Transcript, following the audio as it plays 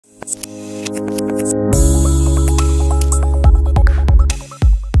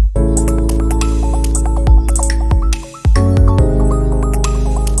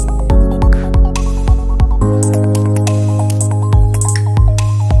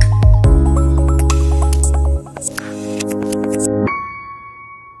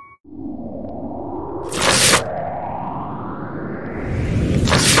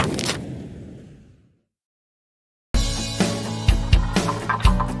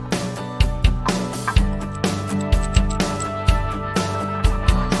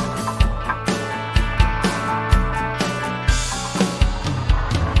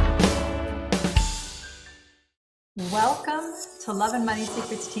Love and Money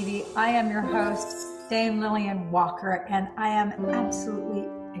Secrets TV. I am your host, Dame Lillian Walker, and I am absolutely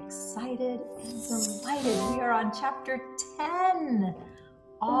excited and delighted. We are on chapter 10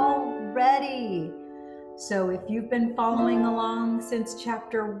 already. So if you've been following along since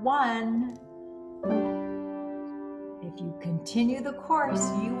chapter 1, if you continue the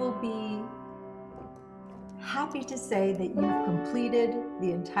course, you will be happy to say that you've completed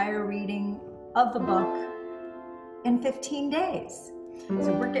the entire reading of the book in 15 days.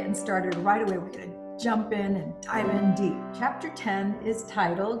 So we're getting started right away. We're going to jump in and dive in deep. Chapter 10 is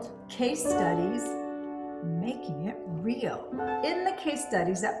titled Case Studies, Making It Real. In the case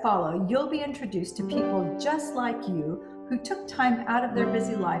studies that follow, you'll be introduced to people just like you who took time out of their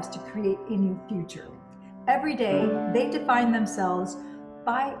busy lives to create a new future. Every day, they define themselves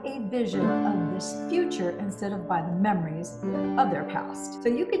by a vision of this future instead of by the memories of their past. So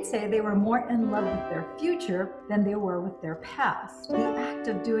you could say they were more in love with their future than they were with their past. The act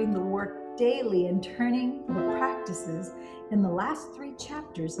of doing the work daily and turning the practices in the last 3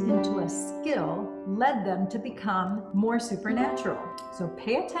 chapters into a skill led them to become more supernatural. So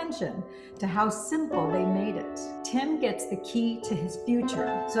pay attention to how simple they made it. Tim gets the key to his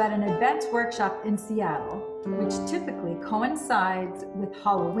future. So at an advanced workshop in Seattle, which typically coincides with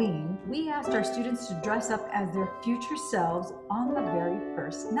Halloween, we asked our students to dress up as their future selves on the very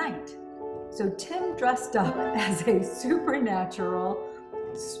first night. So Tim dressed up as a supernatural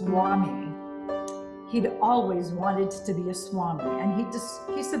Swami. He'd always wanted to be a Swami, and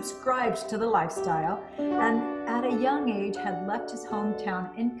he subscribed to the lifestyle, and at a young age had left his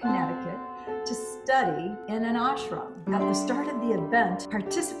hometown in Connecticut to study in an ashram. At the start of the event,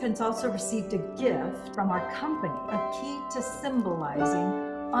 participants also received a gift from our company, a key to symbolizing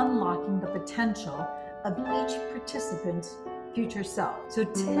unlocking the potential of each participant's future self. So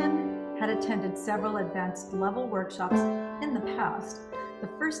Tim had attended several advanced level workshops in the past. The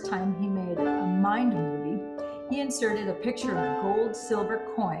first time he made a mind movie, he inserted a picture of gold, silver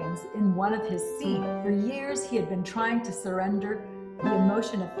coins in one of his scenes. For years, he had been trying to surrender the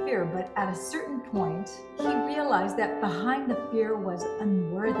emotion of fear, but at a certain point, he realized that behind the fear was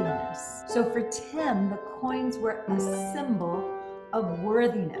unworthiness. So for Tim, the coins were a symbol of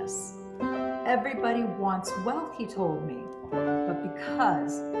worthiness. Everybody wants wealth, he told me, but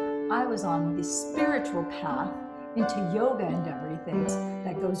because I was on the spiritual path into yoga and everything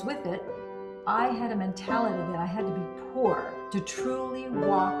that goes with it, I had a mentality that I had to be poor to truly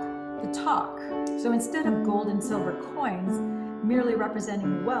walk the talk. So instead of gold and silver coins merely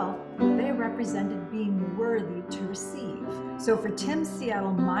representing wealth, they represented being worthy to receive. So for Tim's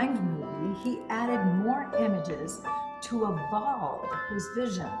Seattle Mind movie, he added more images to evolve his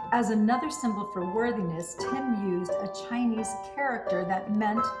vision. As another symbol for worthiness, Tim used a Chinese character that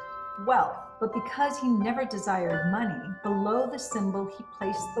meant wealth. But because he never desired money, below the symbol he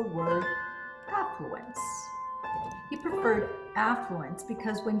placed the word affluence. He preferred affluence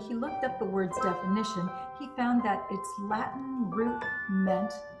because when he looked up the word's definition, he found that its Latin root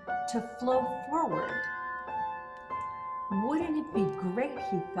meant to flow forward. Wouldn't it be great,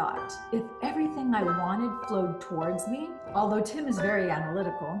 he thought, if everything I wanted flowed towards me? Although Tim is very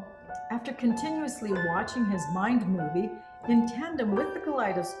analytical, after continuously watching his mind movie in tandem with the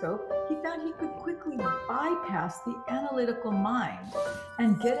kaleidoscope, he found he could quickly bypass the analytical mind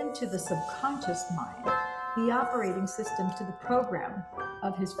and get into the subconscious mind, the operating system to the program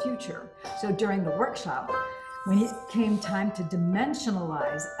of his future. So during the workshop, when it came time to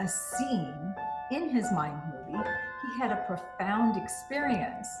dimensionalize a scene in his mind movie, he had a profound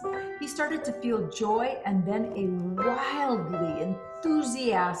experience. He started to feel joy and then a wildly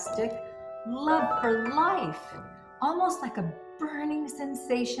enthusiastic love for life, almost like a burning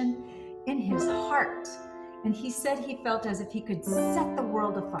sensation in his heart. And he said he felt as if he could set the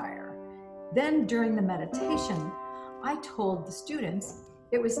world afire. Then during the meditation, I told the students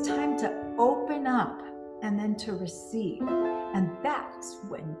it was time to open up and then to receive. And that's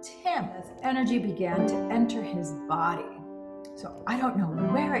when Tim's energy began to enter his body. So I don't know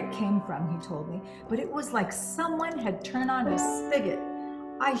where it came from, he told me, but it was like someone had turned on a spigot.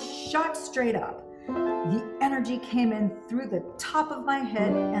 I shot straight up. The energy came in through the top of my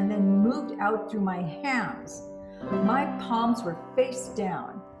head and then moved out through my hands. My palms were face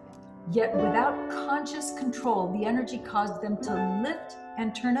down, yet without conscious control, the energy caused them to lift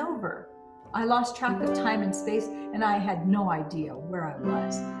and turn over. I lost track of time and space, and I had no idea where I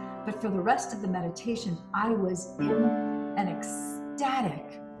was. But for the rest of the meditation, I was in an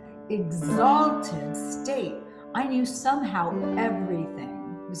ecstatic, exalted state. I knew somehow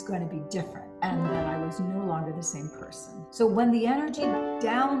everything was going to be different. and that I was no longer the same person. So when the energy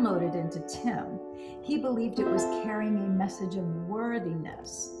downloaded into Tim, he believed it was carrying a message of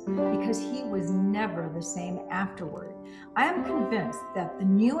worthiness because he was never the same afterward. I am convinced that the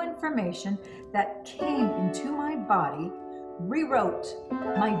new information that came into my body rewrote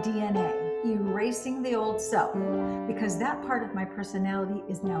my DNA, erasing the old self, because that part of my personality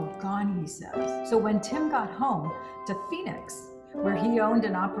is now gone, he says. So when Tim got home to Phoenix, where he owned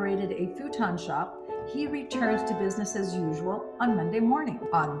and operated a futon shop, he returned to business as usual on Monday morning.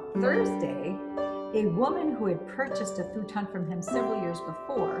 On Thursday, a woman who had purchased a futon from him several years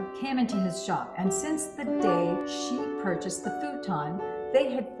before came into his shop, and since the day she purchased the futon, they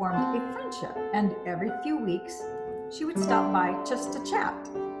had formed a friendship, and every few weeks, she would stop by just to chat.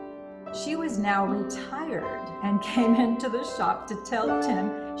 She was now retired and came into the shop to tell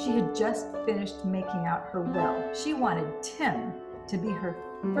Tim she had just finished making out her will. She wanted Tim to be her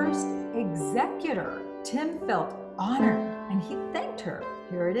first executor. Tim felt honored and he thanked her.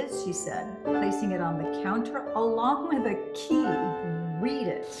 Here it is, she said, placing it on the counter along with a key. Read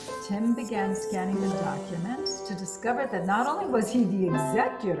it. Tim began scanning the documents to discover that not only was he the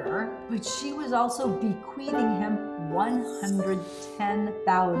executor, but she was also bequeathing him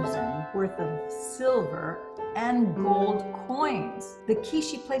 $110,000 worth of silver and gold coins. The key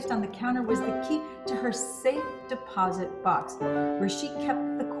she placed on the counter was the key to her safe deposit box, where she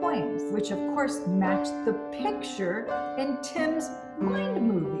kept the coins, which of course matched the picture in Tim's mind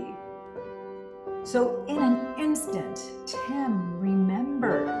movie. So in an instant, Tim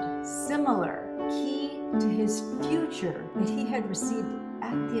remembered similar key to his future that he had received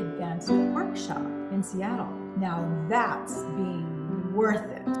at the advanced workshop in Seattle. Now that's being worth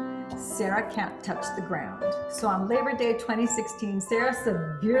it. Sarah can't touch the ground. So on Labor Day 2016, Sarah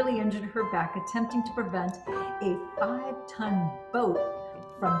severely injured her back attempting to prevent a 5-ton boat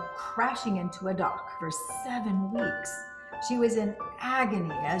from crashing into a dock. For 7 weeks, she was in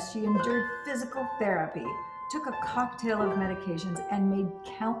agony as she endured physical therapy, took a cocktail of medications, and made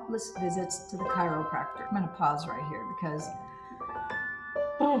countless visits to the chiropractor. I'm going to pause right here because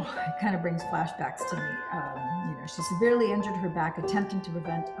it kind of brings flashbacks to me. She severely injured her back attempting to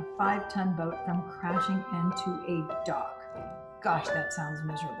prevent a 5-ton boat from crashing into a dock. Gosh, that sounds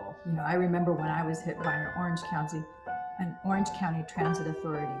miserable. I remember when I was hit by an Orange County Transit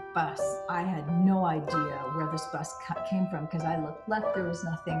Authority bus. I had no idea where this bus came from because I looked left, there was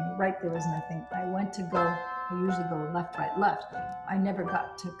nothing, right, there was nothing. I usually go left, right, left. I never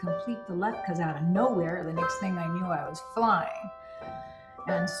got to complete the left because out of nowhere, the next thing I knew, I was flying.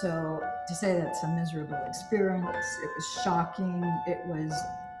 And so to say that's a miserable experience, it was shocking, it was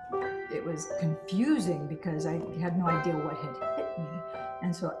confusing because I had no idea what had hit me.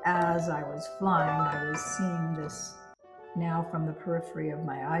 And so as I was flying, I was seeing this. Now from the periphery of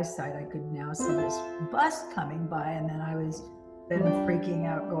my eyesight, I could now see this bus coming by, and then I was freaking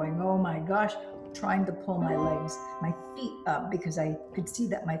out going, oh my gosh, trying to pull my feet up because I could see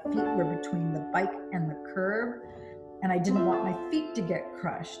that my feet were between the bike and the curb, and I didn't want my feet to get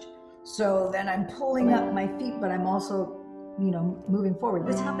crushed. So then I'm pulling up my feet, but I'm also, moving forward.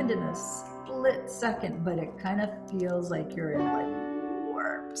 This happened in a split second, but it kind of feels like you're in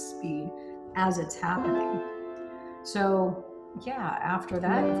warp speed as it's happening. So yeah, after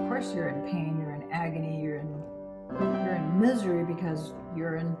that, of course, you're in pain, you're in agony, you're in misery because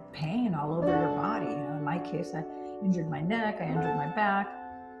you're in pain all over your body. In my case, I injured my neck, I injured my back,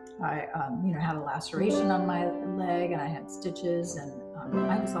 I had a laceration on my leg, and I had stitches, and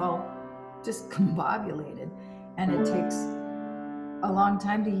I was all just combobulated. And it takes a long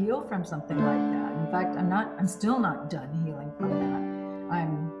time to heal from something like that. In fact, I'm still not done healing from that.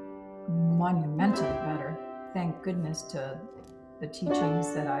 I'm monumentally better. Thank goodness to the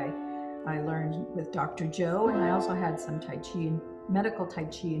teachings that I learned with Dr. Joe, and I also had some medical Tai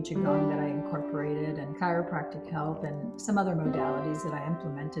Chi and Qigong that I incorporated, and chiropractic help, and some other modalities that I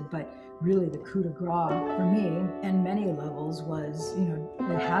implemented. But really the coup de grace for me in many levels was,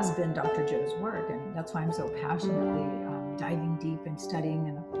 it has been Dr. Joe's work, and that's why I'm so passionately diving deep and studying,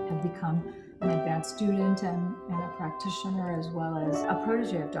 and have become an advanced student and a practitioner, as well as a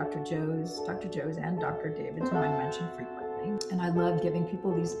protege of Dr. Joe's and Dr. David's, who I mention frequently. And I love giving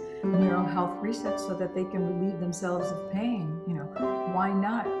people these neuro health resets so that they can relieve themselves of pain. Why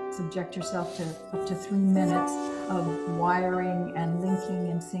not subject yourself to up to 3 minutes of wiring and linking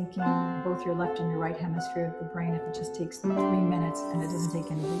and syncing both your left and your right hemisphere of the brain if it just takes 3 minutes and it doesn't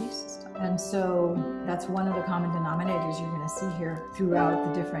take any belief system. And so that's one of the common denominators you're going to see here throughout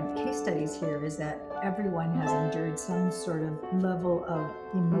the different case studies here, is that everyone has endured some sort of level of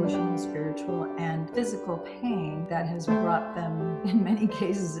emotional, spiritual, and physical pain that has brought them, in many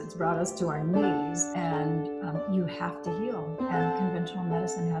cases, it's brought us to our knees, and you have to heal. And conventional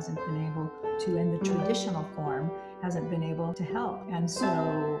medicine hasn't been able to, in the traditional form, hasn't been able to help. And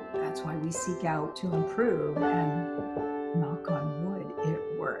so that's why we seek out to improve, and knock on wood,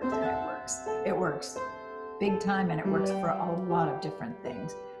 it works, and it works. It works big time, and it works for a lot of different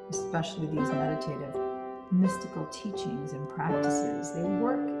things, especially these meditative, mystical teachings and practices. They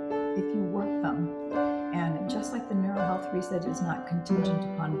work if you work them. And just like the neurohealth reset is not contingent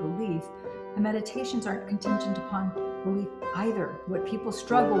upon belief, the meditations aren't contingent upon belief either. What people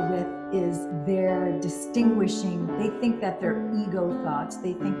struggle with is their distinguishing. They think that they're ego thoughts.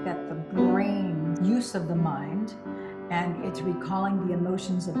 They think that the brain use of the mind, and it's recalling the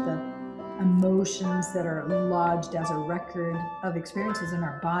emotions of the emotions that are lodged as a record of experiences in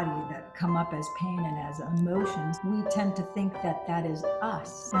our body that come up as pain and as emotions. We tend to think that that is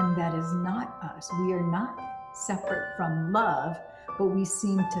us, and that is not us. We are not separate from love, but we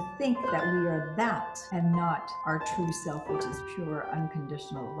seem to think that we are that and not our true self, which is pure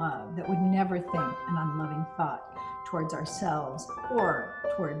unconditional love, that would never think an unloving thought towards ourselves or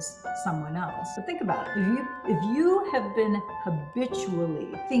towards someone else. But think about it. If you have been habitually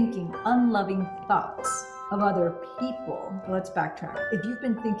thinking unloving thoughts of other people, let's backtrack. If you've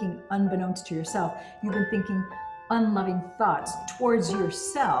been thinking unbeknownst to yourself, you've been thinking unloving thoughts towards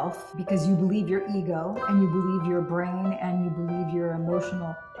yourself because you believe your ego and you believe your brain and you believe your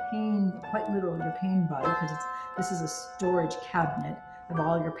emotional pain, quite literally your pain body, because this is a storage cabinet of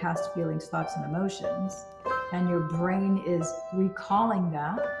all your past feelings, thoughts, and emotions. And your brain is recalling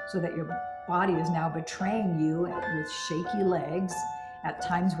that so that your body is now betraying you with shaky legs at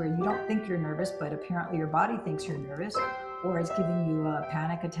times where you don't think you're nervous, but apparently your body thinks you're nervous, or it's giving you a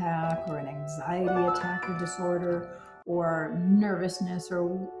panic attack or an anxiety attack or disorder, or nervousness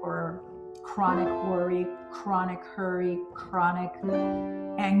or chronic worry, chronic hurry, chronic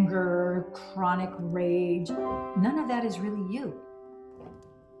anger, chronic rage. None of that is really you,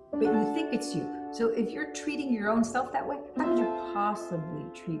 but you think it's you. So if you're treating your own self that way, how could you possibly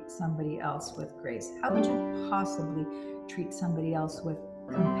treat somebody else with grace? How could you possibly treat somebody else with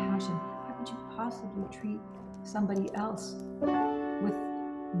compassion? How could you possibly treat somebody else with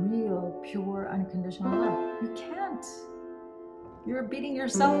real, pure, unconditional love? You can't. You're beating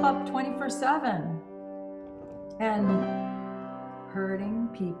yourself up 24/7. And hurting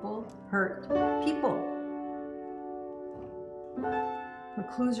people hurt people. The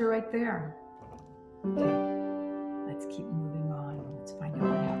clues are right there. Okay, let's keep moving on. Let's find out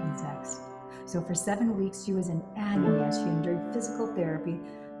what happens next. So for 7 weeks, she was in agony as she endured physical therapy,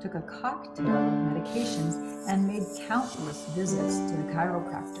 took a cocktail of medications, and made countless visits to the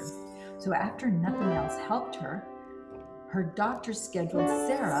chiropractor. So after nothing else helped her, her doctor scheduled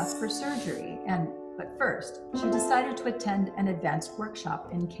Sarah for surgery. But first, she decided to attend an advanced workshop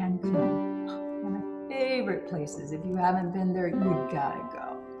in Cancun. One of my favorite places. If you haven't been there, you gotta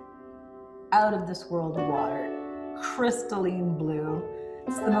go. Out of this world water, crystalline blue.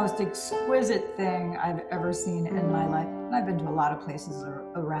 It's the most exquisite thing I've ever seen in my life. And I've been to a lot of places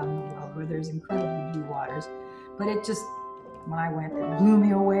around the world where there's incredibly blue waters. But it just, when I went, it blew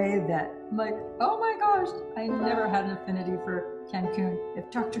me away that, like, oh my gosh, I never had an affinity for Cancun.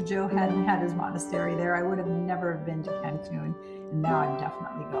 If Dr. Joe hadn't had his monastery there, I would have never been to Cancun. And now I'm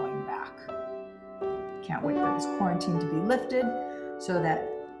definitely going back. Can't wait for this quarantine to be lifted so that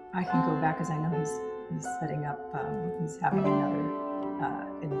I can go back, because I know he's setting up, he's having another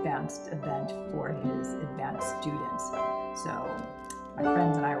advanced event for his advanced students. So my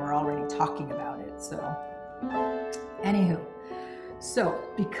friends and I were already talking about it. So anywho, so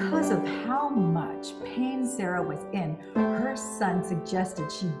because of how much pain Sarah was in, her son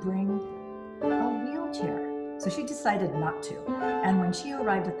suggested she bring a wheelchair. So she decided not to. And when she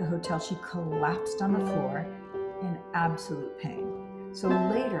arrived at the hotel, she collapsed on the floor in absolute pain. So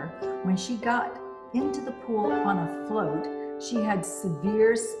later, when she got into the pool on a float, she had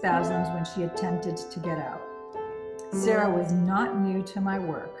severe spasms when she attempted to get out. Sarah was not new to my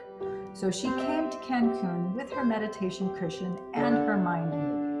work, so she came to Cancun with her meditation cushion and her mind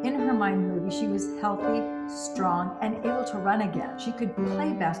movie. In her mind movie, she was healthy, strong, and able to run again. She could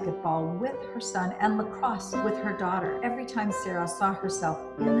play basketball with her son and lacrosse with her daughter. Every time Sarah saw herself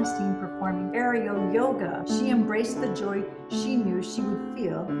in the scene performing aerial yoga, she embraced the joy she knew she would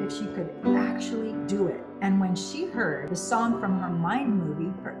feel if she could actually do it. And when she heard the song from her mind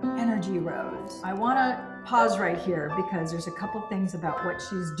movie, her energy rose. I want to pause right here because there's a couple things about what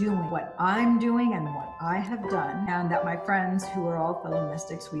she's doing, what I'm doing, and what I have done, and that my friends who are all fellow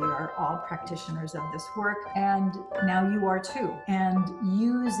mystics, we are all practitioners of this work, and now you are too, and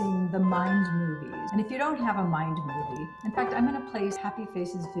using the mind movies. And if you don't have a mind movie, in fact, I'm going to place Happy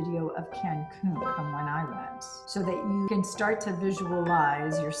Faces video of Cancun from when I went, so that you can start to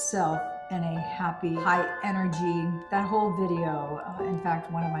visualize yourself in a happy, high energy, that whole video. In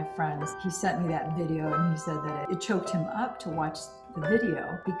fact, one of my friends, he sent me that video and he said that it choked him up to watch the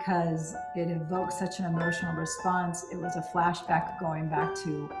video because it evoked such an emotional response. It was a flashback going back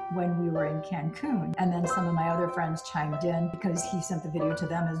to when we were in Cancun. And then some of my other friends chimed in because he sent the video to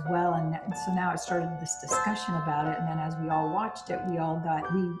them as well. And so now it started this discussion about it. And then as we all watched it, we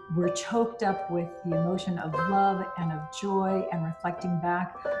were choked up with the emotion of love and of joy and reflecting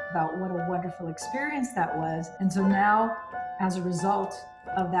back about what a wonderful experience that was. And so now, as a result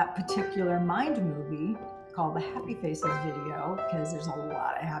of that particular mind movie, called the Happy Faces video, because there's a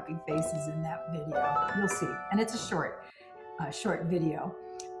lot of happy faces in that video. You'll see. And it's a short video.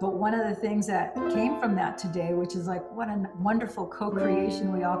 But one of the things that came from that today, which is like what a wonderful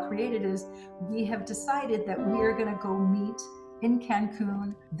co-creation we all created, is we have decided that we are going to go meet in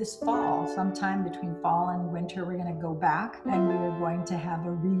Cancun this fall. Sometime between fall and winter, we're going to go back and we are going to have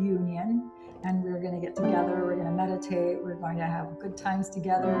a reunion. And we're going to get together, we're going to meditate, we're going to have good times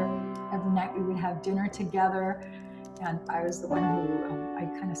together. Every night we would have dinner together. And I was the one who, I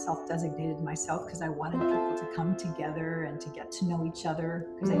kind of self-designated myself because I wanted people to come together and to get to know each other,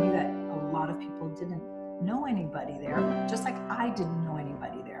 because I knew that a lot of people didn't know anybody there, just like I didn't know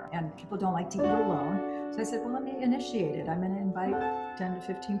anybody there. And people don't like to eat alone. So I said, well, let me initiate it. I'm going to invite 10 to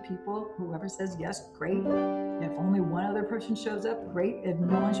 15 people. Whoever says yes, great. If only one other person shows up, great. If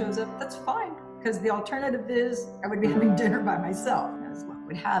no one shows up, that's fine. Because the alternative is I would be having dinner by myself. As luck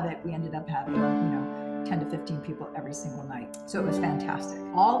would have it, we ended up having, 10 to 15 people every single night. So it was fantastic.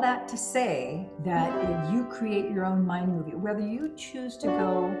 All that to say that if you create your own mind movie, whether you choose to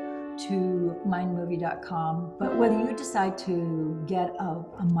go to mindmovie.com, but whether you decide to get a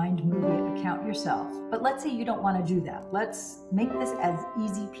mind movie account yourself, but let's say you don't want to do that. Let's make this as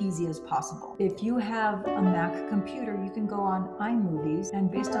easy peasy as possible. If you have a Mac computer, you can go on iMovies,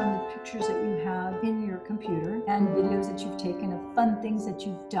 and based on the pictures that you have in your computer and videos that you've taken of fun things that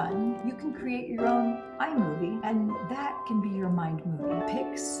you've done, you can create your own iMovie, and that can be your mind movie.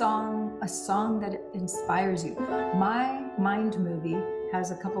 Pick a song that inspires you. My mind movie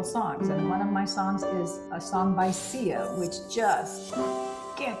has a couple songs, and one of my songs is a song by Sia, which just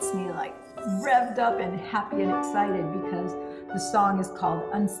gets me like revved up and happy and excited, because the song is called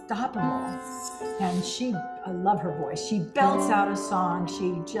Unstoppable. And I love her voice. She belts out a song.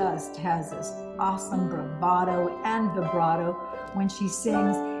 She just has this awesome bravado and vibrato when she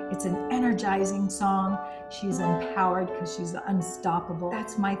sings. It's an energizing song. She's empowered because she's unstoppable.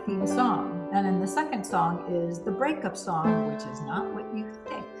 That's my theme song. And then the second song is the breakup song, which is not what you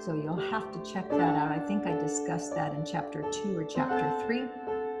think. So you'll have to check that out. I think I discussed that in chapter 2 or chapter 3.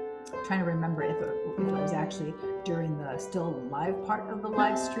 I'm trying to remember if it was actually during the still live part of the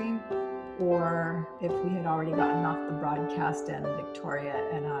live stream, or if we had already gotten off the broadcast and Victoria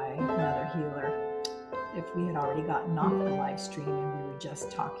and I, another healer, if we had already gotten off the live stream and we were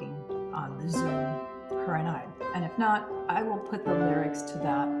just talking on the Zoom, her and I. And if not, I will put the lyrics to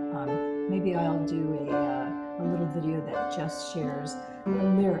that. Maybe I'll do a little video that just shares the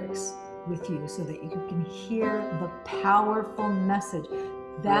lyrics with you so that you can hear the powerful message.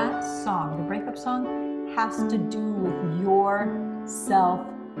 That song, the breakup song, has to do with your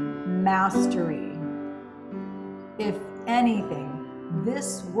self-mastery. If anything,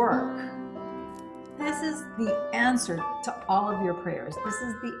 this work, this is the answer to all of your prayers. This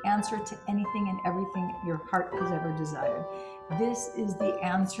is the answer to anything and everything your heart has ever desired. This is the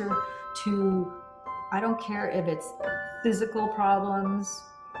answer to, I don't care if it's physical problems,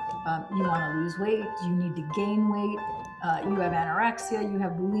 you want to lose weight, you need to gain weight, you have anorexia, you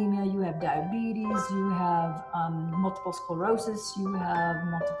have bulimia, you have diabetes, you have multiple sclerosis, you have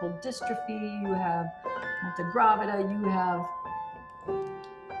multiple dystrophy, you have multiple gravida, you have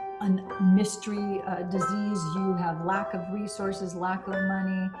a mystery disease, you have lack of resources, lack of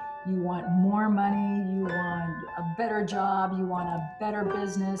money, you want more money, you want a better job, you want a better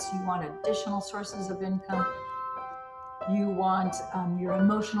business, you want additional sources of income, you want your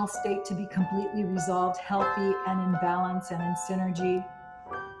emotional state to be completely resolved, healthy and in balance and in synergy.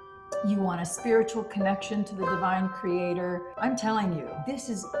 You want a spiritual connection to the divine creator. I'm telling you, this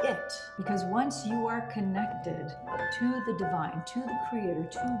is it. Because once you are connected to the divine, to the creator,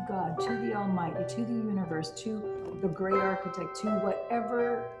 to God, to the Almighty, to the universe, to the great architect, to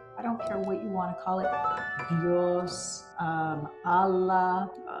whatever I don't care what you want to call it, Dios, Allah,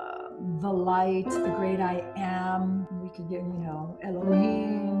 the light, the great I am. We could get, you know,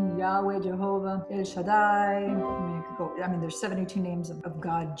 Elohim, Yahweh, Jehovah, El Shaddai. I mean, there's 72 names of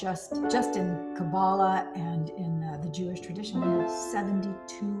God just in Kabbalah, and in the Jewish tradition, we have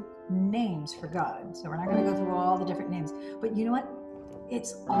 72 names for God. So we're not going to go through all the different names. But you know what?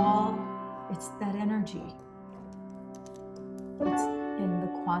 It's that energy. It's in the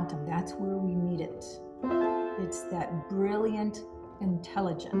quantum. That's where we meet it. It's that brilliant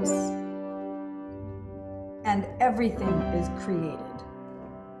intelligence. And everything is created.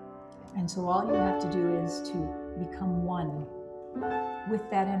 And so all you have to do is to become one with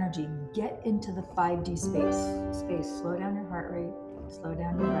that energy. Get into the 5D space. Slow down your heart rate, slow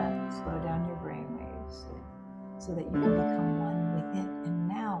down your breath, slow down your brain waves, so that you can become one with it. And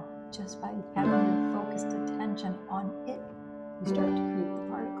now, just by having your focused attention on it, you start to create the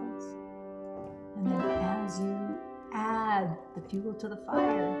particles. And then as you add the fuel to the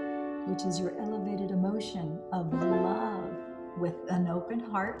fire, which is your elevated emotion of love, with an open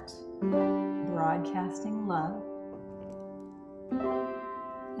heart, broadcasting love,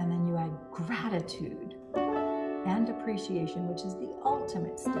 and then you add gratitude and appreciation, which is the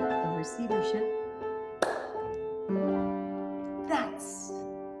ultimate state of receivership. That's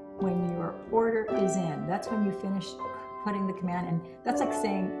when your order is in. That's when you finish putting the command in. That's like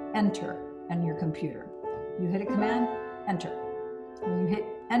saying enter on your computer. You hit a command, enter. When you hit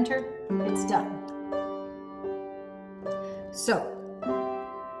enter, it's done. So,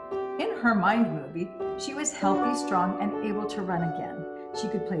 in her mind movie, she was healthy, strong, and able to run again. She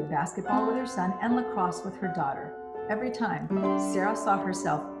could play basketball with her son and lacrosse with her daughter. Every time, Sarah saw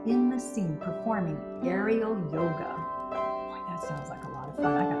herself in the scene performing aerial yoga. Boy, that sounds like a lot of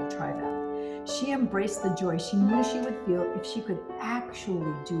fun. I gotta try that. She embraced the joy she knew she would feel if she could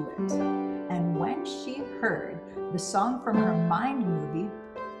actually do it. And when she heard the song from her mind movie,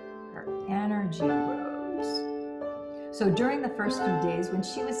 her energy rose. So during the first few days, when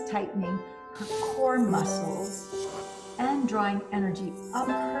she was tightening her core muscles and drawing energy up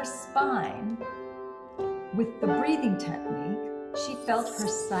her spine with the breathing technique, she felt her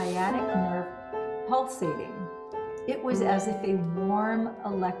sciatic nerve pulsating. It was as if a warm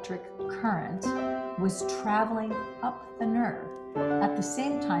electric current was traveling up the nerve. At the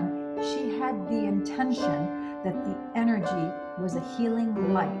same time, she had the intention that the energy was a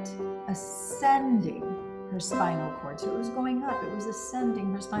healing light ascending her spinal cord. So it was going up, it was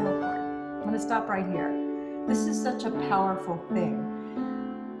ascending her spinal cord. I'm going to stop right here. This is such a powerful thing.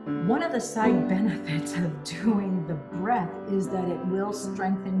 One of the side benefits of doing the breath is that it will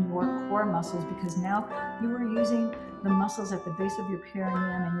strengthen your core muscles, because now you are using the muscles at the base of your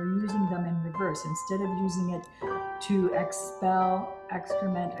perineum and you're using them in reverse. Instead of using it to expel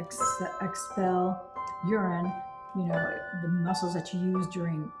excrement, expel urine, you know, the muscles that you use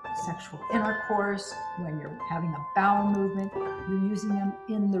during sexual intercourse, when you're having a bowel movement, you're using them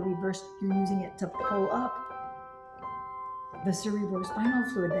in the reverse. You're using it to pull up the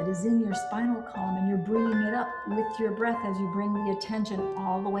cerebrospinal fluid that is in your spinal column, and you're bringing it up with your breath as you bring the attention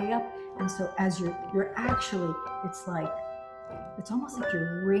all the way up. And so as you're actually, it's almost like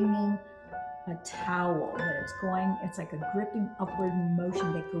you're wringing a towel, that it's like a gripping upward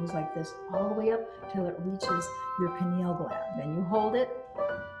motion that goes like this all the way up till it reaches your pineal gland. Then you hold it,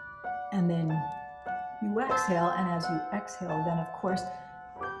 and then you exhale, and as you exhale, then of course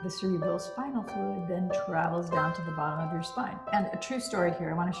the cerebral spinal fluid then travels down to the bottom of your spine. And a true story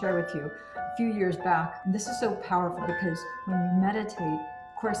here I want to share with you. A few years back, and this is so powerful because when you meditate,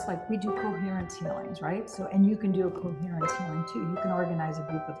 of course, like we do coherence healings, right? So, and you can do a coherence healing too. You can organize a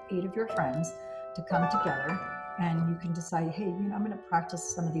group of 8 of your friends to come together, and you can decide, hey, you know, I'm going to practice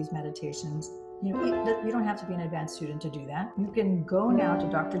some of these meditations. You know, you don't have to be an advanced student to do that. You can go now to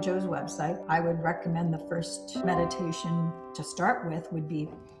Dr. Joe's website. I would recommend the first meditation to start with would be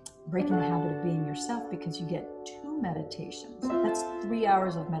breaking the habit of being yourself, because you get 2 meditations. That's 3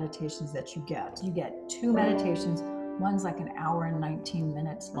 hours of meditations that you get. You get 2 meditations. One's like an hour and 19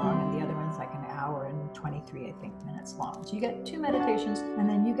 minutes long, and the other one's like an hour and 23, I think, minutes long. So you get 2 meditations, and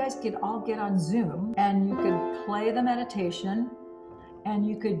then you guys all get on Zoom, and you could play the meditation, and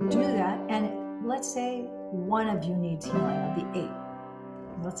you could do that. And let's say one of you needs healing of the 8.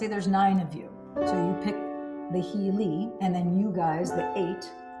 Let's say there's 9 of you. So you pick the healee, and then you guys, the 8,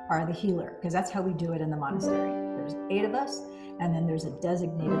 are the healer, because that's how we do it in the monastery. There's 8 of us, and then there's a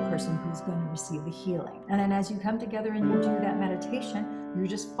designated person who's going to receive the healing. And then as you come together and you do that meditation, you're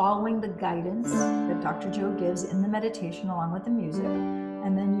just following the guidance that Dr. Joe gives in the meditation along with the music.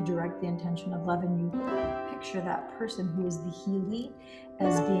 And then you direct the intention of love and you picture that person who is the healee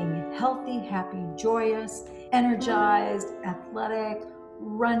as being healthy, happy, joyous, energized, athletic,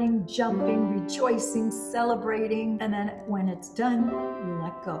 running, jumping, rejoicing, celebrating. And then when it's done, you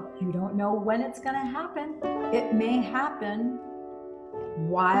let go. You don't know when it's going to happen. It may happen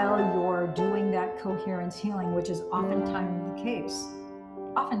while you're doing that coherence healing, which is oftentimes the case.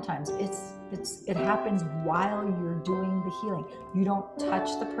 Oftentimes it happens while you're doing the healing. You don't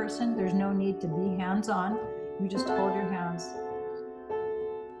touch the person. There's no need to be hands-on. You just hold your hands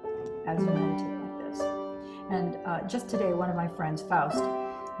as you meditate like this. And just today, one of my friends, Faust,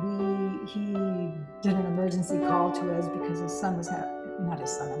 he did an emergency call to us because his son was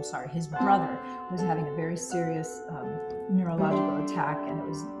his brother was having a very serious neurological attack, and it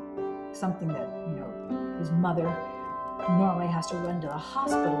was something that, his mother normally has to run to the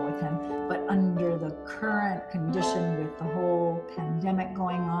hospital with him, but under the current condition with the whole pandemic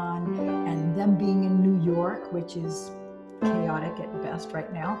going on and them being in New York, which is chaotic at best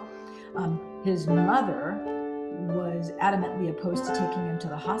right now, his mother was adamantly opposed to taking him to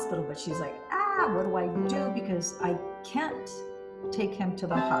the hospital, but she's like, what do I do? Because I can't take him to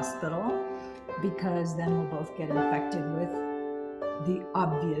the hospital because then we'll both get infected with the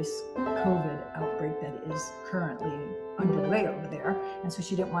obvious COVID outbreak that is currently underway over there. And so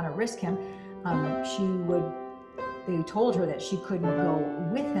she didn't want to risk him. They told her that she couldn't go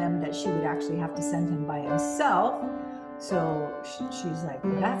with him, that she would actually have to send him by himself. So she's like,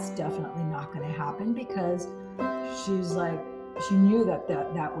 well, that's definitely not going to happen, because she's like, she knew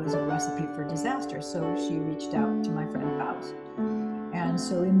that was a recipe for disaster. So she reached out to my friend Faust. And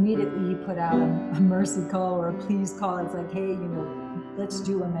so immediately he put out a mercy call or a please call. It's like, hey, let's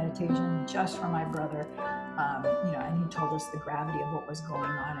do a meditation just for my brother. And he told us the gravity of what was going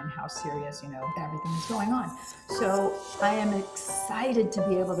on and how serious, everything was going on. So I am excited to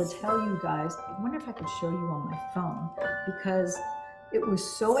be able to tell you guys. I wonder if I could show you on my phone, because it was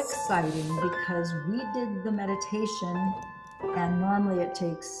so exciting, because we did the meditation, and normally it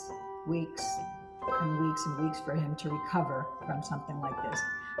takes weeks and weeks and weeks for him to recover from something like this,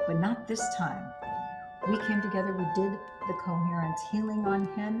 but not this time. We came together, we did the coherence healing on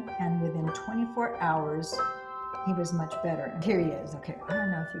him, and within 24 hours, he was much better. And here he is. Okay, I don't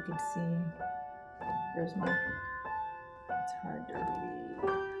know if you can see. There's it's hard to read.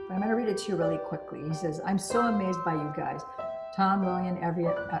 But I'm going to read it to you really quickly. He says, I'm so amazed by you guys. Tom, Lillian,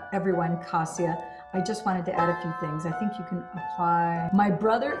 everyone, Kasia. I just wanted to add a few things. I think you can apply. My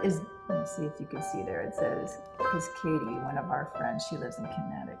brother is, let me see if you can see there. It says, because Katie, one of our friends, she lives in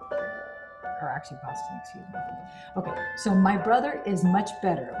Connecticut. Or actually Boston, excuse me. Okay, so my brother is much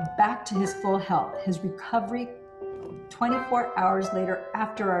better, back to his full health. His recovery 24 hours later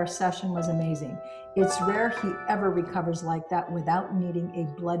after our session was amazing. It's rare he ever recovers like that without needing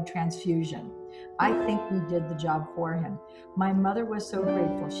a blood transfusion. I think we did the job for him. My mother was so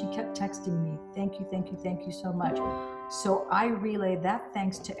grateful. She kept texting me, thank you, thank you, thank you so much. So I relay that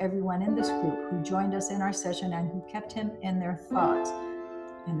thanks to everyone in this group who joined us in our session and who kept him in their thoughts.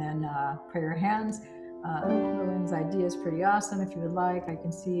 And then prayer hands. Lillian's idea is pretty awesome. If you would like, I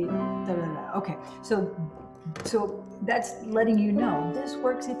can see. Okay, so that's letting you know this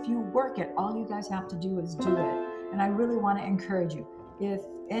works if you work it. All you guys have to do is do it. And I really want to encourage you. If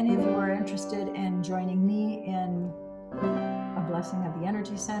any of you are interested in joining me in a blessing of the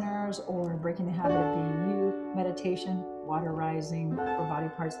energy centers or breaking the habit of being you meditation, water rising, or body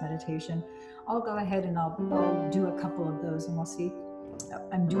parts meditation, I'll go ahead and I'll do a couple of those, and we'll see.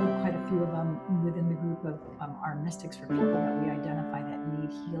 I'm doing quite a few of them within the group of our mystics, for people that we identify that need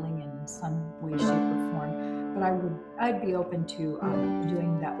healing in some way, shape, or form. But I'd be open to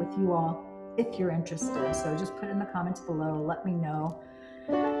doing that with you all if you're interested. So just put it in the comments below, let me know.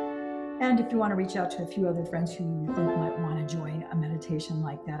 And if you want to reach out to a few other friends who you think might want to join a meditation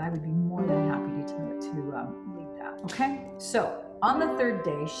like that, I would be more than happy to lead that. Okay, so on the third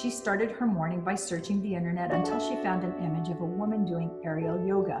day, she started her morning by searching the internet until she found an image of a woman doing aerial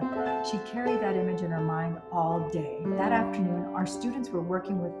yoga. She carried that image in her mind all day. That afternoon, our students were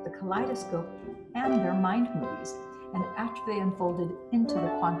working with the kaleidoscope and their mind movies. And after they unfolded into the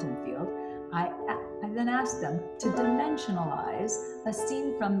quantum field, I then asked them to dimensionalize a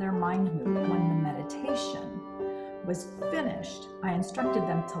scene from their mind movie. When the meditation was finished, I instructed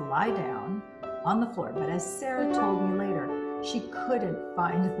them to lie down on the floor. But as Sarah told me later, she couldn't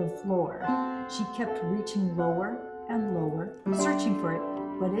find the floor. She kept reaching lower and lower, searching for it,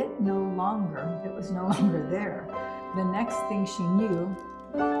 but it was no longer there. The next thing she knew,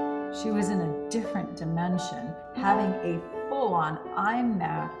 she was in a different dimension, having a full-on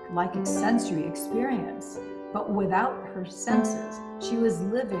IMAC-like sensory experience. but without her senses. She was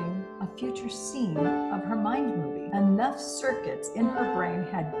living a future scene of her mind movie. Enough circuits in her brain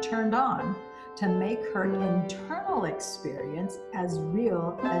had turned on to make her internal experience as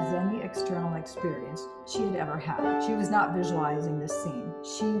real as any external experience she had ever had. She was not visualizing this scene.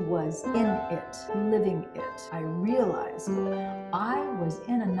 She was in it, living it. I realized I was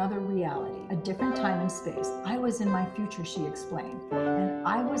in another reality, a different time and space. I was in my future, she explained, and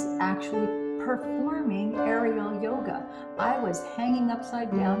I was actually performing aerial yoga. I was hanging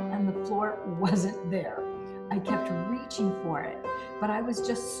upside down and the floor wasn't there. I kept reaching for it, but I was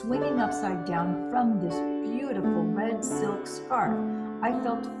just swinging upside down from this beautiful red silk scarf. I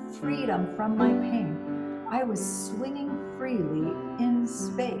felt freedom from my pain. I was swinging freely in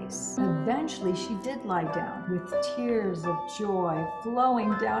space. Eventually, she did lie down with tears of joy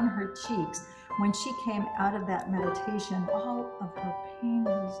flowing down her cheeks. When she came out of that meditation, all of her pain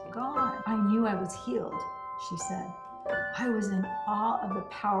was gone. I knew I was healed, she said. I was in awe of the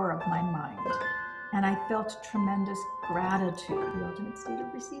power of my mind. And I felt tremendous gratitude. The ultimate state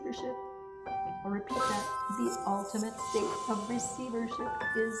of receivership. I'll repeat that. The ultimate state of receivership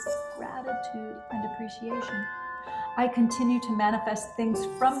is gratitude and appreciation. I continue to manifest things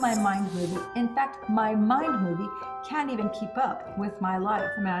from my mind movie. In fact, my mind movie can't even keep up with my life.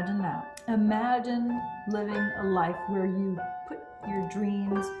 Imagine that. Imagine living a life where you put your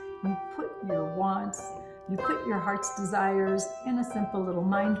dreams, you put your wants, you put your heart's desires in a simple little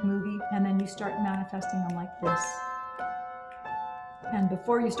mind movie, and then you start manifesting them like this. And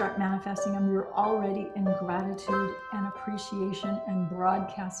before you start manifesting them, you're already in gratitude and appreciation, and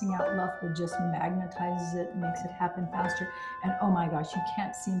broadcasting out love will just magnetizes it, makes it happen faster. And oh my gosh, you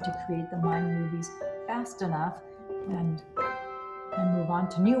can't seem to create the mind movies fast enough and move on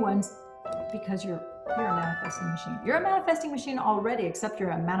to new ones because you're a manifesting machine. You're a manifesting machine already, except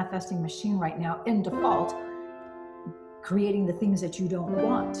you're a manifesting machine right now in default, creating the things that you don't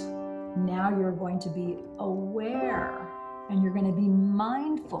want. Now you're going to be aware, and you're going to be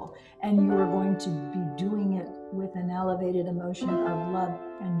mindful, and you are going to be doing it with an elevated emotion of love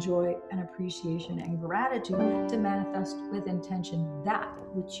and joy and appreciation and gratitude to manifest with intention that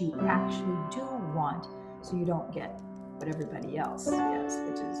which you actually do want, so you don't get what everybody else gets,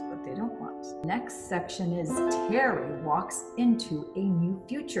 which is what they don't want. Next section is Terry walks into a new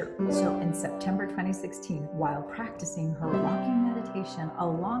future. So in September 2016, while practicing her walking meditation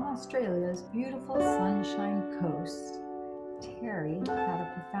along Australia's beautiful sunshine coast, Terry had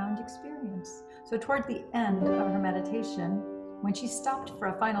a profound experience. So toward the end of her meditation, when she stopped for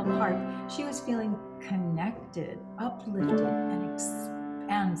a final part, she was feeling connected, uplifted, and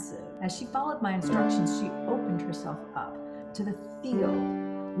expansive. As she followed my instructions, she opened herself up to the field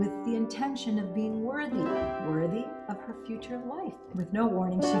with the intention of being worthy of her future life. With no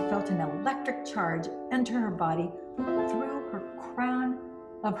warning, she felt an electric charge enter her body through her crown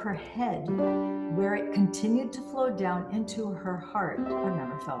of her head, where it continued to flow down into her heart. I've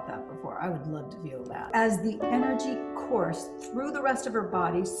never felt that before. I would love to feel that. As the energy coursed through the rest of her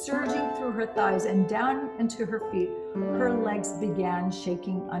body, surging through her thighs and down into her feet, her legs began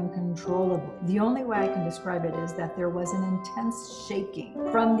shaking uncontrollably. The only way I can describe it is that there was an intense shaking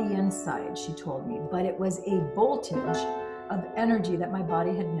from the inside, she told me, but it was a voltage of energy that my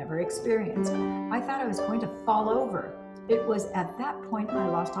body had never experienced. I thought I was going to fall over. It was at that point I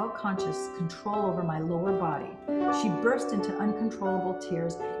lost all conscious control over my lower body. She burst into uncontrollable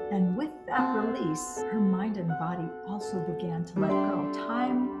tears, and with that release, her mind and body also began to let go.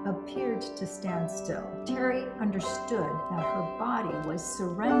 Time appeared to stand still. Terry understood that her body was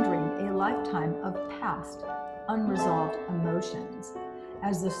surrendering a lifetime of past, unresolved emotions.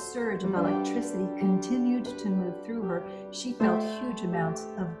 As the surge of electricity continued to move through her, she felt huge amounts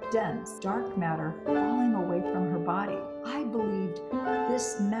of dense, dark matter falling away from her body. I believed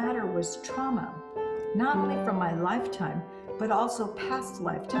this matter was trauma, not only from my lifetime, but also past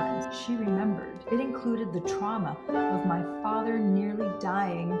lifetimes. She remembered. It included the trauma of my father nearly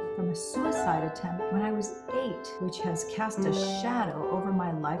dying from a suicide attempt when I was 8, which has cast a shadow over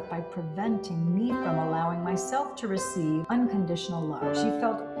my life by preventing me from allowing myself to receive unconditional love. She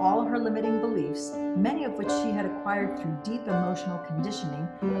felt all her limiting beliefs, many of which she had acquired through deep emotional conditioning,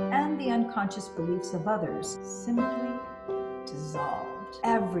 and the unconscious beliefs of others, simply dissolved.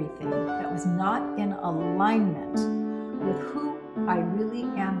 Everything that was not in alignment with who I really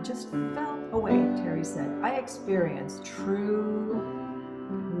am just fell away, Terry said. I experienced true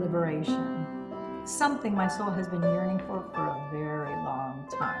liberation, something my soul has been yearning for a very long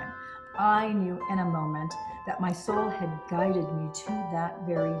time. I knew in a moment that my soul had guided me to that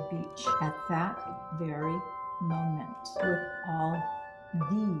very beach at that very moment with all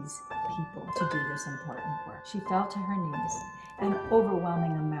these people to do this important work. She fell to her knees, an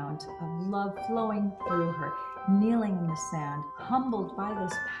overwhelming amount of love flowing through her. Kneeling in the sand, humbled by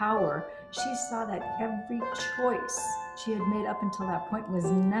this power, she saw that every choice she had made up until that point was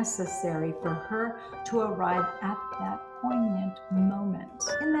necessary for her to arrive at that poignant moment.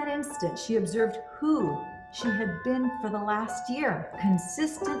 In that instant, she observed who she had been for the last year,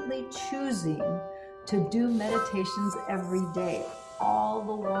 consistently choosing to do meditations every day, all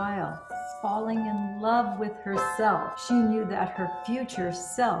the while falling in love with herself. She knew that her future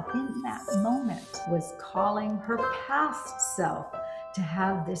self in that moment was calling her past self to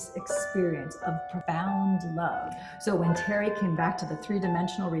have this experience of profound love. So when Terry came back to the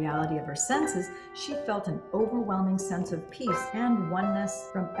three-dimensional reality of her senses, she felt an overwhelming sense of peace and oneness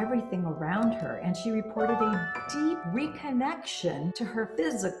from everything around her. And she reported a deep reconnection to her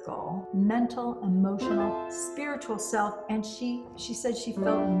physical, mental, emotional, spiritual self. And she said she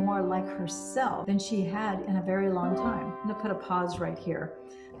felt more like herself than she had in a very long time. I'm gonna put a pause right here,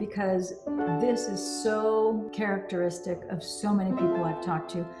 because this is so characteristic of so many people I've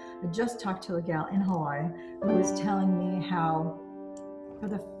talked to. I just talked to a gal in Hawaii who was telling me how for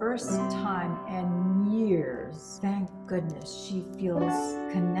the first time in years, thank goodness, she feels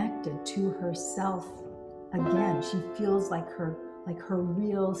connected to herself again. She feels like her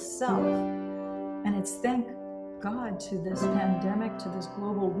real self. And it's thank God to this pandemic, to this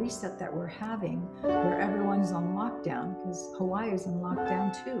global reset that we're having, where everyone's on lockdown, because Hawaii is in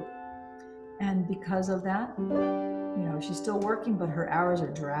lockdown too. And because of that, you know, she's still working, but her hours are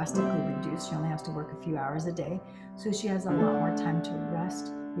drastically reduced. She only has to work a few hours a day. So she has a lot more time to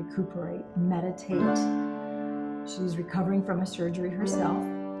rest, recuperate, meditate. She's recovering from a surgery herself.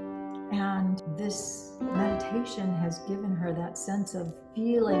 And this meditation has given her that sense of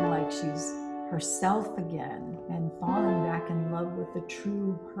feeling like she's herself again and falling back in love with the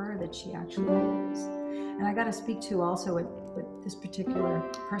true her that she actually is. And I got to speak to also what this particular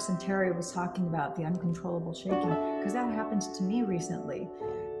person, Terry, was talking about, the uncontrollable shaking, because that happened to me recently.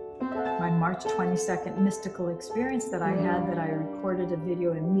 My March 22nd mystical experience that I had, that I recorded a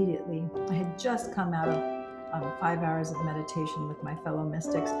video immediately. I had just come out of 5 hours of meditation with my fellow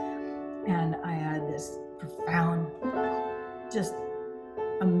mystics, and I had this profound, just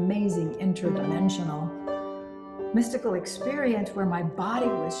amazing interdimensional mystical experience where my body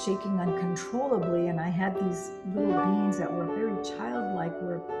was shaking uncontrollably, and I had these little beings that were very childlike, I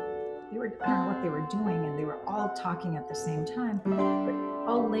don't know what they were doing, and they were all talking at the same time. But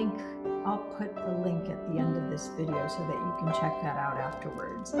I'll put the link at the end of this video so that you can check that out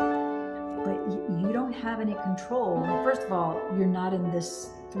afterwards. But you don't have any control. First of all, you're not in this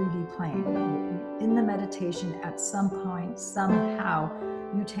 3D plane. In the meditation, at some point, somehow,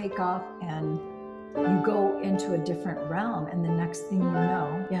 you take off and you go into a different realm, and the next thing you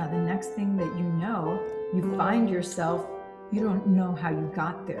know, the next thing that you know, you find yourself, you don't know how you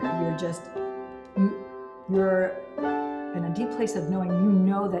got there. You're in a deep place of knowing, you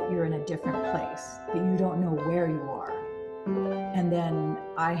know that you're in a different place, but you don't know where you are. And then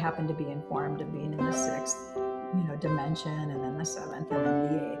I happen to be informed of being in the 6th, dimension, and then the 7th, and then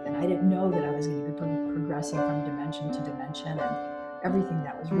the 8th. And I didn't know that I was going to be progressing from dimension to dimension, and everything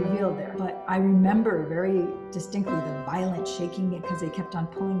that was revealed there. But I remember very distinctly the violent shaking, because they kept on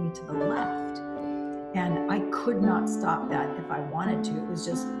pulling me to the left. And I could not stop that if I wanted to. It was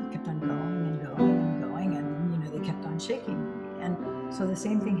just, it kept on going and going and going, and they kept on shaking me. And so the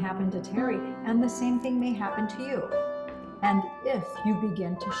same thing happened to Terry, and the same thing may happen to you. And if you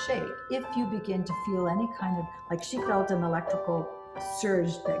begin to shake, if you begin to feel any kind of, like she felt an electrical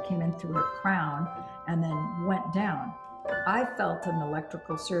surge that came in through her crown and then went down. I felt an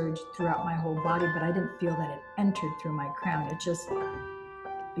electrical surge throughout my whole body, but I didn't feel that it entered through my crown. It just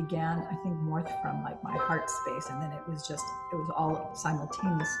began, I think, more from like my heart space, and then it was all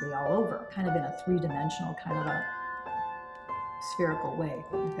simultaneously all over, kind of in a 3-dimensional kind of a spherical way,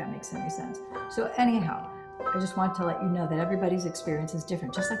 if that makes any sense. So anyhow, I just want to let you know that everybody's experience is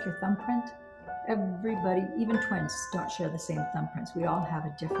different. Just like your thumbprint, everybody, even twins, don't share the same thumbprints. We all have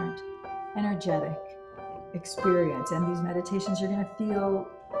a different energetic experience, and these meditations, you're going to feel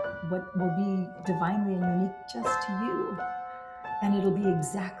what will be divinely and unique just to you, and it'll be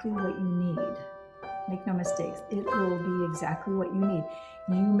exactly what you need. Make no mistakes, it will be exactly what you need.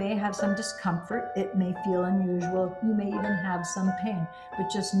 You may have some discomfort, it may feel unusual, you may even have some pain,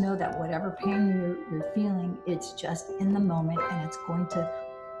 but just know that whatever pain you're feeling, it's just in the moment, and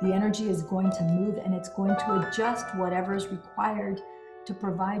the energy is going to move, and it's going to adjust whatever is required to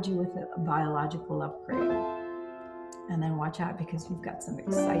provide you with a biological upgrade. And then watch out, because you've got some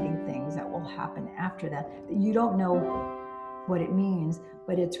exciting things that will happen after that you don't know what it means,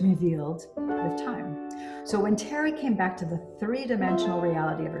 but it's revealed with time. So when Terry came back to the three-dimensional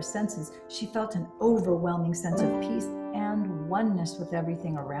reality of her senses, she felt an overwhelming sense of peace and oneness with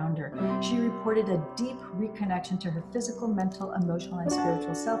everything around her. She reported a deep reconnection to her physical, mental, emotional, and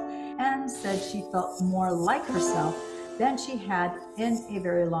spiritual self, and said she felt more like herself than she had in a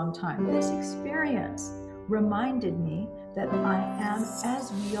very long time. This experience reminded me that I am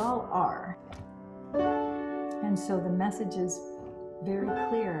as we all are. And so the message is very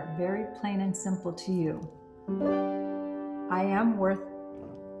clear, very plain and simple to you. I'm worthy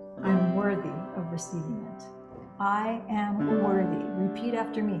of receiving it. I am worthy. Repeat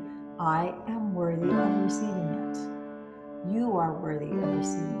after me. I am worthy of receiving it. You are worthy of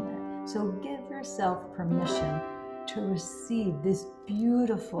receiving it. So give yourself permission to receive this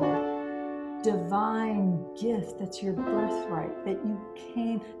beautiful, divine gift that's your birthright, that you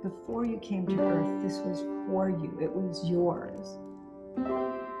came, before you came to earth, this was for you. It was yours.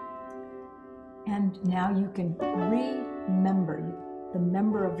 And now you can remember the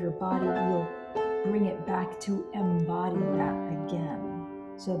member of your body. You'll bring it back to embody that again,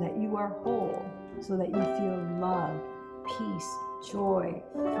 so that you are whole, so that you feel love, peace, joy,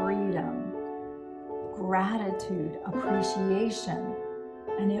 freedom, gratitude, appreciation.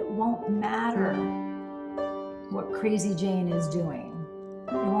 And it won't matter what Crazy Jane is doing.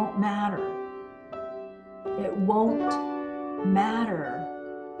 It won't matter. It won't matter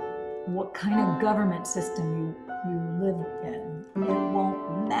what kind of government system you live in. It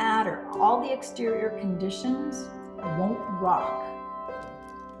won't matter. All the exterior conditions won't rock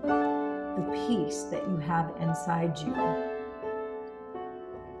the peace that you have inside you.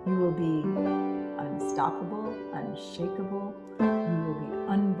 You will be unstoppable, unshakable. You will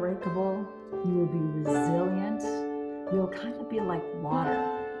be unbreakable. You will be resilient. You'll kind of be like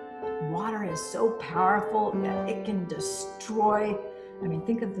water. Water is so powerful that it can destroy. I mean,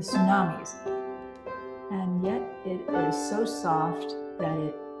 think of the tsunamis. And yet it is so soft that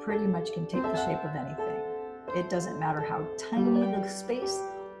it pretty much can take the shape of anything. It doesn't matter how tiny the space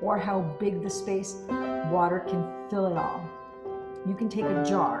or how big the space, water can fill it all. You can take a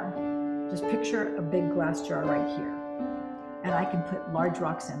jar, just picture a big glass jar right here. And I can put large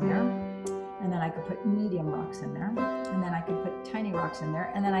rocks in there, and then I could put medium rocks in there, and then I could put tiny rocks in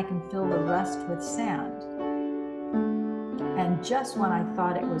there, and then I can fill the rest with sand. And just when I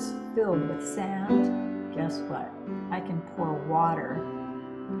thought it was filled with sand, guess what? I can pour water,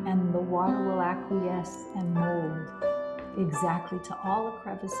 and the water will acquiesce and mold exactly to all the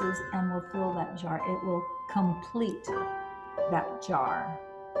crevices and will fill that jar. It will complete that jar.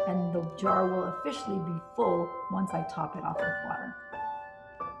 And the jar will officially be full once I top it off with water.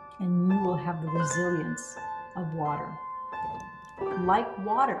 And you will have the resilience of water. Like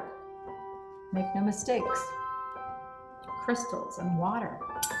water, make no mistakes, crystals and water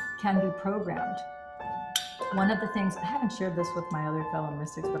can be programmed. One of the things, I haven't shared this with my other fellow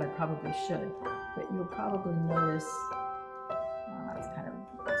mystics, but I probably should, but you'll probably notice, it's kind of,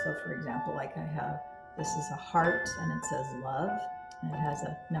 so for example, like I have, this is a heart and it says love. And it has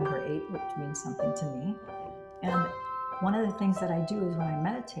a number 8, which means something to me. And one of the things that I do is when I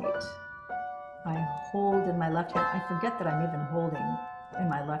meditate, I hold in my left hand. I forget that I'm even holding in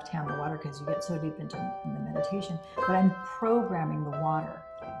my left hand the water because you get so deep into the meditation. But I'm programming the water.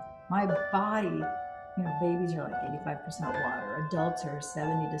 My body, you know, babies are like 85% water. Adults are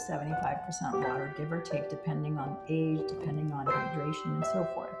 70 to 75% water, give or take, depending on age, depending on hydration, and so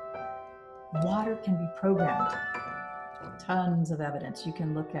forth. Water can be programmed. Tons of evidence. You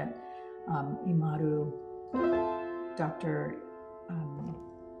can look at Imaru, Dr.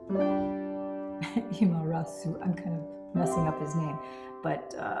 Imarasu. I'm kind of messing up his name,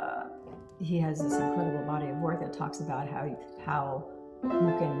 but he has this incredible body of work that talks about how you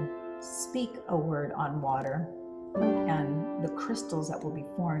can speak a word on water, and the crystals that will be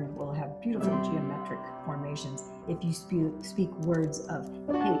formed will have beautiful geometric formations. If you speak words of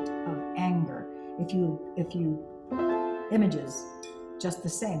hate, of anger, if you images, just the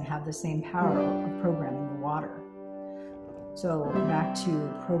same, have the same power of programming the water. So back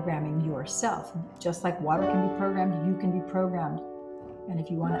to programming yourself. Just like water can be programmed, you can be programmed. And if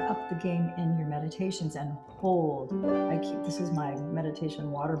you want to up the game in your meditations and hold, this is my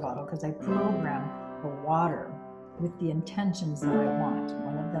meditation water bottle because I program the water with the intentions that I want.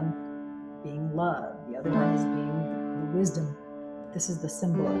 One of them being love, the other one is being the wisdom. This is the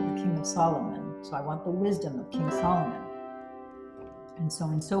symbol of the King of Solomon. So I want the wisdom of King Solomon. And so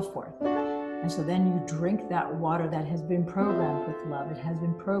on and so forth. And so then you drink that water that has been programmed with love. It has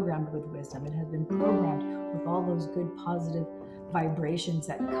been programmed with wisdom. It has been programmed with all those good positive vibrations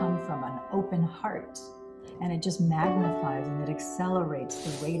that come from an open heart. And it just magnifies and it accelerates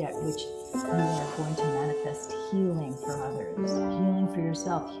the rate at which you are going to manifest healing for others, healing for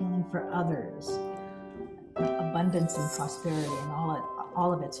yourself, healing for others, abundance and prosperity in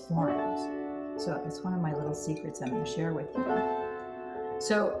all of its forms. So it's one of my little secrets I'm going to share with you.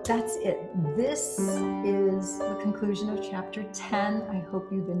 So that's it. This is the conclusion of chapter 10. I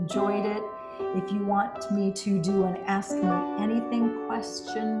hope you've enjoyed it. If you want me to do an Ask Me Anything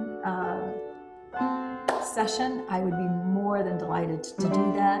question session, I would be more than delighted to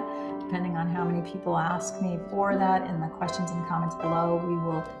do that. Depending on how many people ask me for that in the questions and comments below, we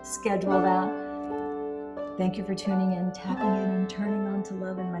will schedule that. Thank you for tuning in, tapping in, and turning on to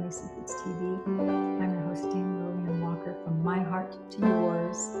Love and Money Secrets TV. I'm your host, Dame Lillian Walker, from my heart to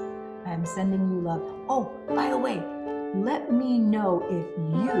yours. I am sending you love. Oh, by the way, let me know if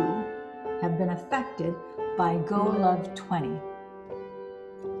you have been affected by Go Love 20.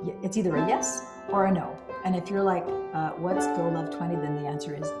 It's either a yes or a no. And if you're like, what's Go Love 20? Then the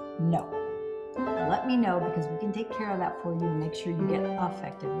answer is no. Let me know, because we can take care of that for you and make sure you get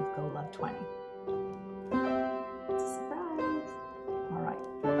affected with Go Love 20. It's a surprise. All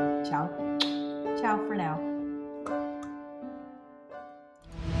right. Ciao. Ciao for now.